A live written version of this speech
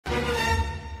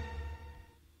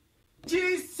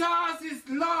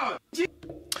Lord.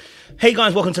 Hey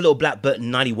guys, welcome to Little Black Bert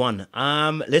 91.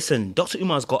 Listen, Dr.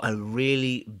 Umar's got a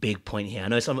really big point here. I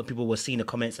know some people were seeing the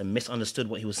comments and misunderstood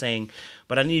what he was saying,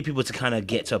 but I needed people to kind of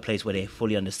get to a place where they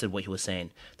fully understood what he was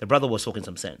saying. The brother was talking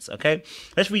some sense, okay?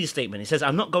 Let's read the statement. It says,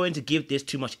 I'm not going to give this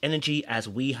too much energy as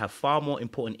we have far more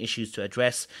important issues to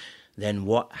address than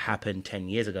what happened 10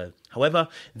 years ago. However,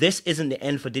 this isn't the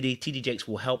end for Diddy. TD Jakes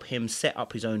will help him set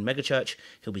up his own megachurch.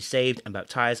 He'll be saved and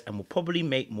baptized and will probably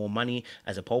make more money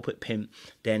as a pulpit pimp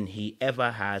than he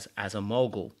ever has as a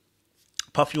mogul.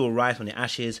 Puffy will rise from the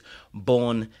ashes,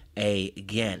 born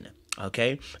again.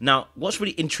 Okay, now what's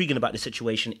really intriguing about this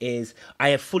situation is I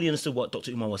have fully understood what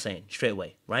Dr. Umar was saying straight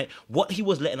away, right? What he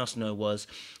was letting us know was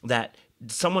that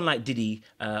someone like Diddy,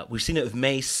 we've seen it with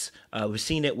Mace, we've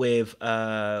seen it with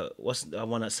what's the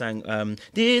one that sang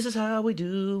 "This Is How We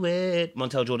Do It,"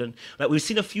 Montel Jordan. Like, we've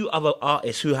seen a few other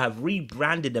artists who have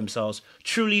rebranded themselves,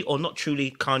 truly or not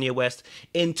truly, Kanye West,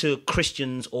 into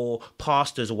Christians or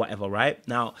pastors or whatever. Right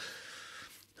now,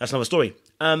 that's another story.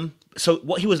 So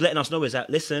what he was letting us know is that,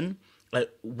 listen, like,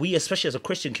 we, especially as a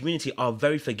Christian community, are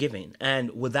very forgiving,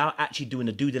 and without actually doing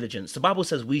the due diligence. The Bible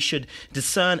says we should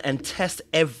discern and test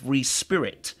every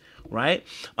spirit, right?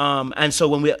 And so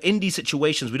when we're in these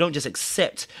situations, we don't just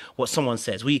accept what someone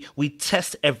says. We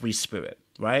test every spirit,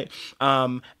 right?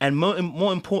 And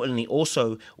more importantly,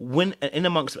 also, when in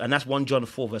amongst, and that's 1 John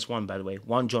 4 verse 1, by the way,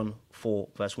 1 John 4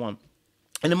 verse 1.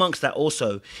 And amongst that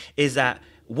also is that,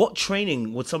 what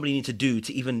training would somebody need to do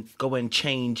to even go and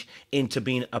change into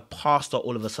being a pastor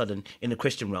all of a sudden in the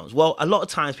Christian realms? Well, a lot of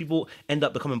times people end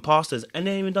up becoming pastors and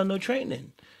they ain't even done no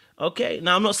training. Okay,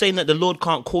 now I'm not saying that the Lord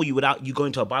can't call you without you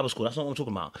going to a Bible school. That's not what I'm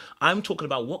talking about. I'm talking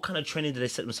about what kind of training do they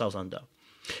set themselves under.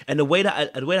 And the way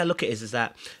that I look at it is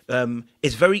that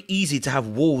it's very easy to have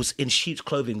wolves in sheep's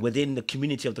clothing within the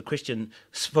community of the Christian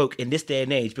folk in this day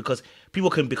and age, because people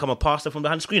can become a pastor from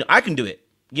behind the screen. I can do it.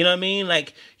 You know what I mean?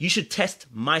 Like, you should test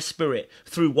my spirit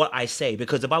through what I say,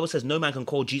 because the Bible says no man can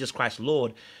call Jesus Christ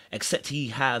Lord except he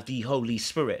have the Holy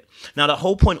Spirit. Now, the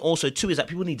whole point also too is that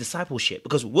people need discipleship,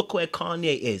 because look where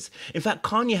Kanye is. In fact,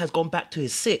 Kanye has gone back to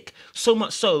his sick, so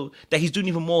much so that he's doing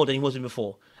even more than he was doing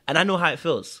before. And I know how it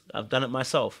feels. I've done it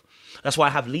myself. That's why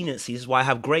I have leniency. This is why I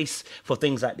have grace for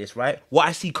things like this, right? What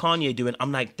I see Kanye doing,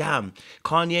 I'm like, damn,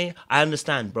 Kanye, I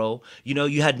understand, bro. You know,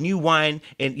 you had new wine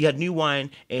in a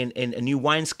new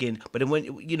wineskin, but then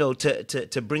when, you know,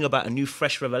 to bring about a new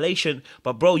fresh revelation.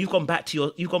 But bro, you've gone back to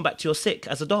your sick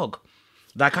as a dog.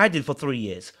 Like I did for 3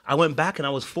 years. I went back and I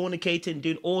was fornicating,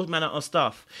 doing all manner of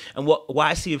stuff. And what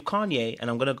I see with Kanye, and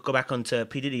I'm going to go back onto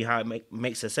P. Diddy, how it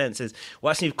makes a sense, is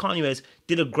what I see with Kanye is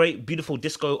did a great, beautiful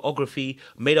discography,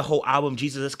 made a whole album,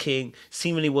 Jesus is King,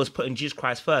 seemingly was putting Jesus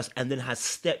Christ first, and then has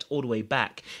stepped all the way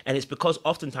back. And it's because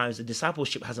oftentimes the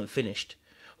discipleship hasn't finished.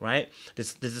 Right? The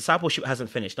discipleship hasn't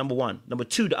finished, number one. Number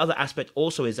two, the other aspect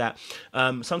also is that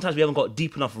sometimes we haven't got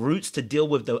deep enough roots to deal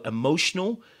with the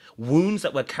emotional wounds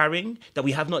that we're carrying that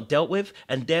we have not dealt with,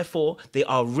 and therefore they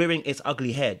are rearing its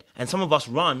ugly head. And some of us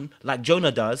run like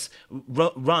Jonah does,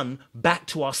 run back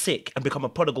to our sick and become a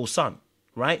prodigal son,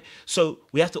 right? So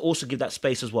we have to also give that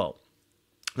space as well.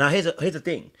 Now here's the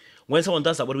thing. When someone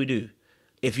does that, what do?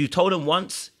 If you told them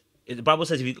once, the Bible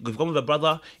says if you've gone with a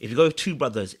brother, if you go with two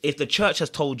brothers, if the church has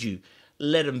told you,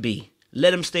 let them be.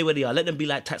 Let them stay where they are. Let them be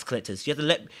like tax collectors. You have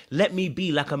to let me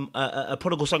be like a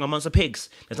prodigal son amongst the pigs.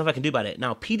 There's nothing I can do about it.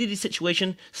 Now, P. Diddy's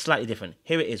situation, slightly different.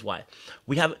 Here it is why.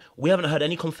 We haven't heard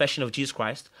any confession of Jesus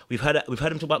Christ. We've heard him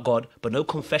talk about God, but no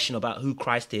confession about who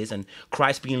Christ is and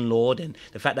Christ being Lord and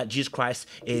the fact that Jesus Christ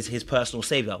is his personal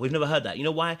savior. We've never heard that. You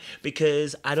know why?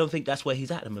 Because I don't think that's where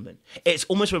he's at the moment. It's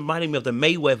almost reminding me of the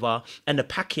Mayweather and the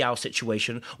Pacquiao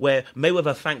situation, where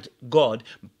Mayweather thanked God,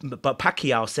 but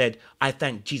Pacquiao said, I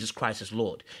thank Jesus Christ as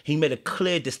Lord. He made a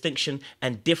clear distinction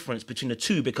and difference between the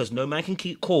two, because no man can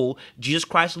call Jesus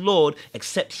Christ Lord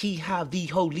except he have the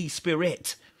Holy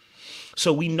Spirit.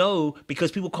 So we know,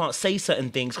 because people can't say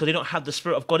certain things because they don't have the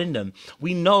Spirit of God in them.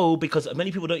 We know because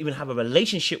many people don't even have a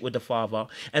relationship with the Father,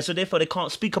 and so therefore they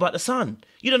can't speak about the Son.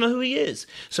 You don't know who he is.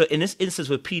 So in this instance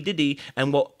with P. Diddy,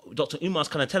 and what Dr. Umar's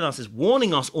kind of telling us is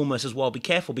warning us almost as well, be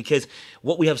careful, because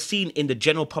what we have seen in the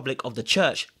general public of the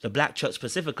church, the black church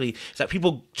specifically, is that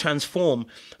people transform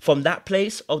from that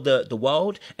place of the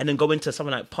world and then go into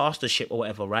something like pastorship or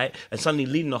whatever, right? And suddenly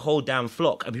leading a whole damn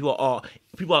flock, and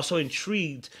people are so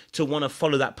intrigued to want to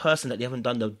follow that person that they haven't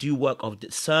done the due work of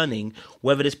discerning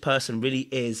whether this person really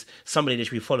is somebody they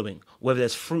should be following, whether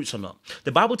there's fruits or not.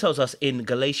 The Bible tells us in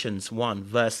Galatians 1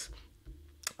 verse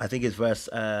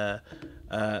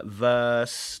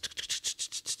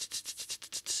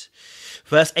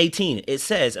 18, it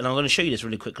says, and I'm going to show you this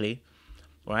really quickly.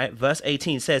 Right? Verse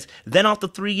 18 says, then after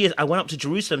 3 years, I went up to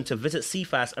Jerusalem to visit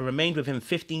Cephas and remained with him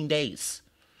 15 days.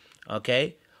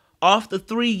 Okay? After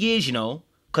 3 years,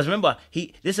 because remember,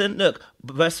 look,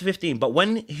 verse 15, but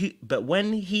when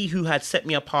he who had set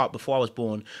me apart before I was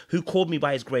born, who called me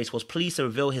by his grace, was pleased to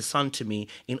reveal his son to me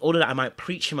in order that I might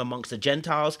preach him amongst the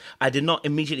Gentiles, I did not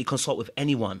immediately consult with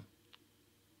anyone.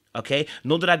 Okay,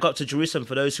 nor did I go up to Jerusalem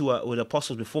for those who were the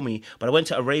apostles before me, but I went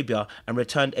to Arabia and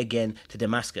returned again to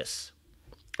Damascus.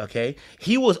 Okay,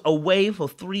 he was away for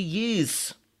 3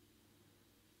 years.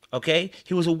 Okay,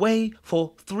 he was away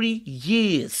for 3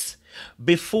 years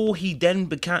before he then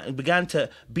began to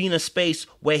be in a space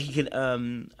where he could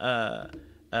come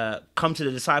to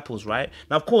the disciples, right?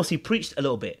 Now, of course, he preached a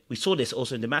little bit. We saw this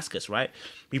also in Damascus, right?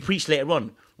 He preached later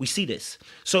on. We see this.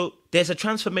 So there's a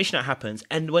transformation that happens.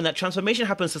 And when that transformation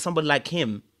happens to somebody like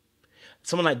him,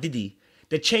 someone like Diddy,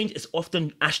 the change is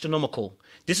often astronomical.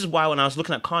 This is why when I was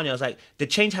looking at Kanye, I was like, the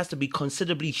change has to be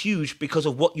considerably huge because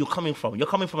of what you're coming from. You're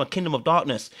coming from a kingdom of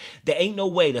darkness. There ain't no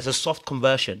way there's a soft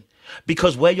conversion.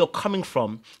 Because where you're coming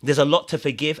from, there's a lot to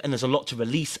forgive and there's a lot to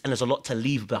release and there's a lot to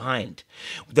leave behind.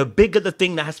 The bigger the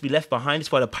thing that has to be left behind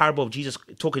is why the parable of Jesus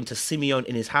talking to Simeon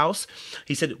in his house.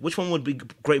 He said, which one would be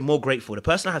more grateful? The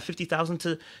person that has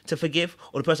 50,000 to forgive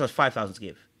or the person that has 5,000 to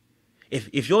give?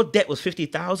 If your debt was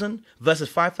 50,000 versus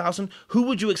 5,000, who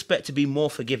would you expect to be more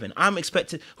forgiven?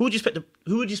 Who would you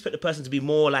expect the person to be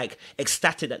more like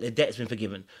ecstatic that their debt has been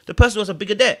forgiven? The person who has a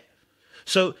bigger debt.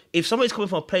 So if somebody's coming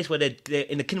from a place where they're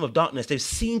in the kingdom of darkness, they've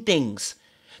seen things,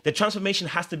 the transformation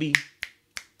has to be,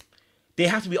 they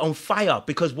have to be on fire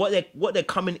because where they're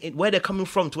coming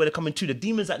from to where they're coming to, the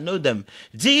demons that know them,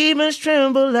 demons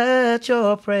tremble at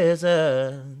your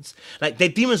presence. Like the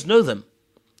demons know them.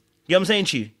 You know what I'm saying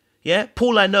to you? Yeah,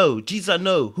 Paul I know, Jesus I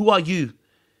know, who are you?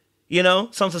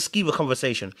 Sounds a skeever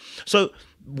conversation. So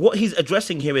what he's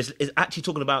addressing here is actually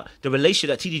talking about the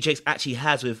relationship that TD Jakes actually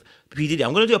has with P. Diddy.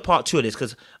 I'm going to do a part 2 of this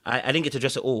because I didn't get to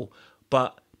address it all.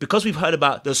 But because we've heard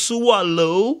about the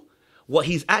swallow, what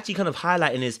he's actually kind of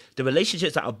highlighting is the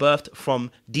relationships that are birthed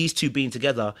from these two being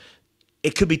together.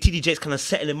 It could be TD Jakes kind of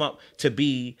setting him up to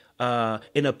be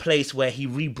in a place where he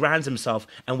rebrands himself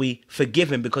and we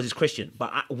forgive him because he's Christian.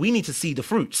 But we need to see the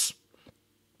fruits.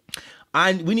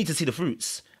 And we need to see the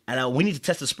fruits. And we need to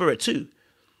test the spirit too.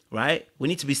 Right? We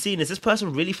need to be seeing, is this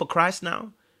person really for Christ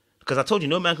now? Because I told you,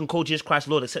 no man can call Jesus Christ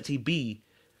Lord except he be,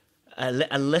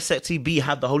 unless he be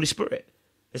have the Holy Spirit.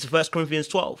 It's 1 Corinthians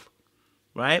 12.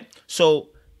 Right? So,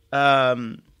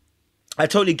 I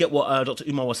totally get what Dr.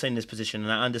 Umar was saying in this position, and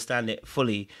I understand it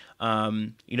fully.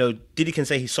 Diddy can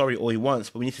say he's sorry all he wants,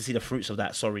 but we need to see the fruits of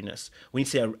that sorriness. We need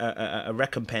to see a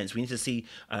recompense. We need to see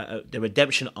the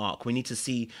redemption arc. We need to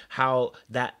see how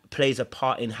that plays a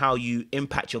part in how you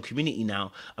impact your community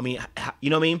now. I mean, you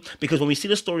know what I mean? Because when we see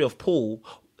the story of Paul,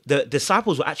 the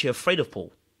disciples were actually afraid of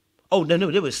Paul. Oh, no,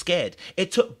 they were scared.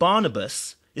 It took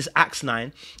Barnabas, this is Acts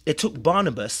 9, it took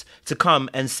Barnabas to come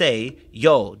and say,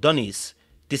 yo, Donnies,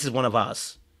 this is one of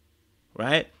us,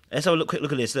 right? Let's have a quick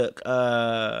look at this. Look,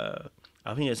 I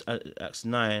think it's Acts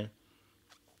 9.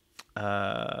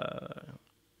 It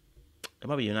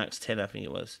might be in Acts 10, I think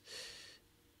it was.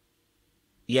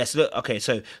 Yes, look, okay,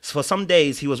 so for some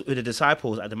days he was with the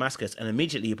disciples at Damascus, and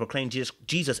immediately he proclaimed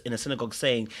Jesus in the synagogue,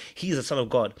 saying, he is the Son of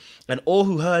God. And all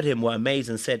who heard him were amazed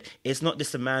and said, is not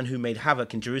this the man who made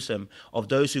havoc in Jerusalem of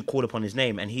those who called upon his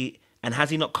name? And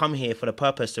has he not come here for the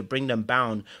purpose to bring them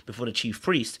bound before the chief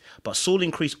priest? But Saul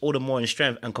increased all the more in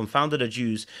strength and confounded the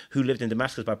Jews who lived in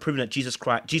Damascus by proving that Jesus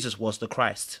was the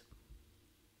Christ.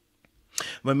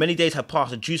 When many days had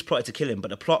passed, the Jews plotted to kill him, but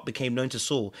the plot became known to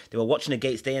Saul. They were watching the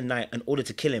gates day and night in order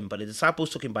to kill him, but the disciples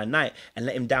took him by night and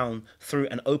let him down through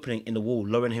an opening in the wall,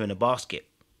 lowering him in a basket.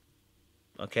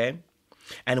 Okay?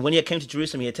 And when he came to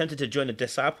Jerusalem, he attempted to join the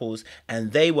disciples,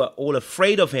 and they were all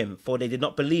afraid of him, for they did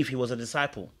not believe he was a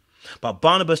disciple. But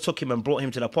Barnabas took him and brought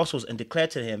him to the apostles and declared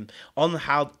to them on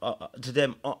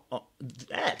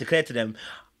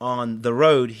the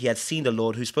road he had seen the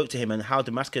Lord who spoke to him, and how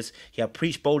Damascus he had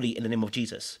preached boldly in the name of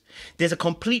Jesus. There's a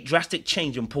complete drastic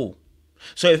change in Paul.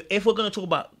 So if we're going to talk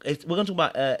about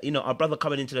our brother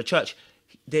coming into the church,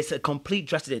 there's a complete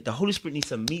drastic. The Holy Spirit needs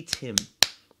to meet him.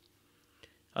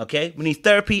 Okay, we need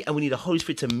therapy and we need the Holy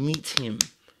Spirit to meet him,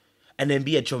 and then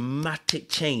be a dramatic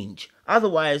change.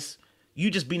 Otherwise, you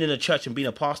just being in a church and being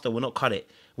a pastor will not cut it.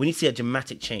 We need to see a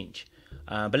dramatic change.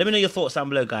 But let me know your thoughts down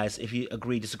below, guys. If you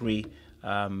agree, disagree,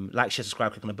 like, share,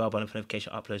 subscribe, click on the bell button for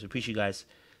notification uploads. We appreciate you guys.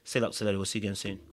 Say luck to later. We'll see you again soon.